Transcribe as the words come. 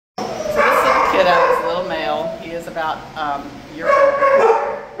kiddo is a little male. He is about a year old.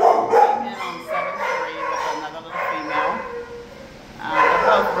 Came in on 7'3" with another little female. They're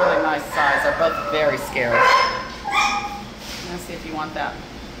both really nice size. They're both very scared. Let's see if you want that.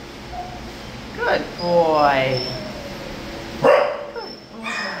 Good boy. Good boy.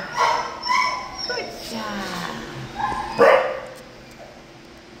 Good job.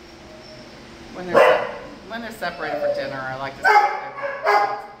 When they're separated for dinner, I like to separate them.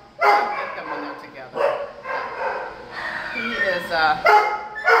 I don't get them when they're together. He is,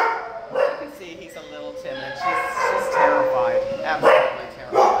 you can see he's a little timid. She's terrified. Absolutely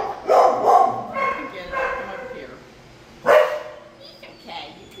terrified. You can get it. Come over here. It's okay.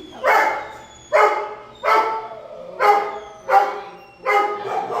 You can help it.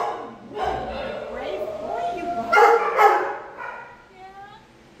 Brave boy you are.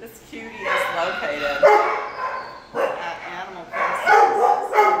 Yeah. This cutie is located at Animal Care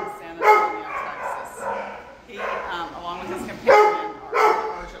Services in San Antonio, Texas. He, along with his companion, are on the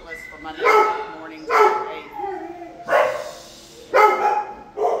urgent list for Monday morning to 8. He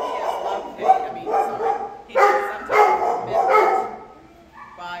is located, he needs some type of commitment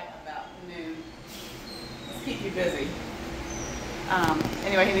by about noon. Let's keep you busy.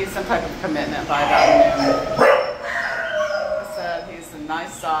 Anyway, he needs some type of commitment by about noon. Like I said, he's a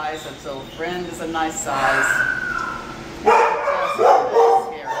nice size. His little friend is a nice size. Just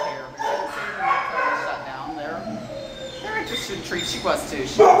here. Shut down. They're interested in treats. She was too.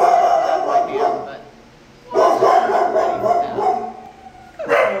 She was that right hand, but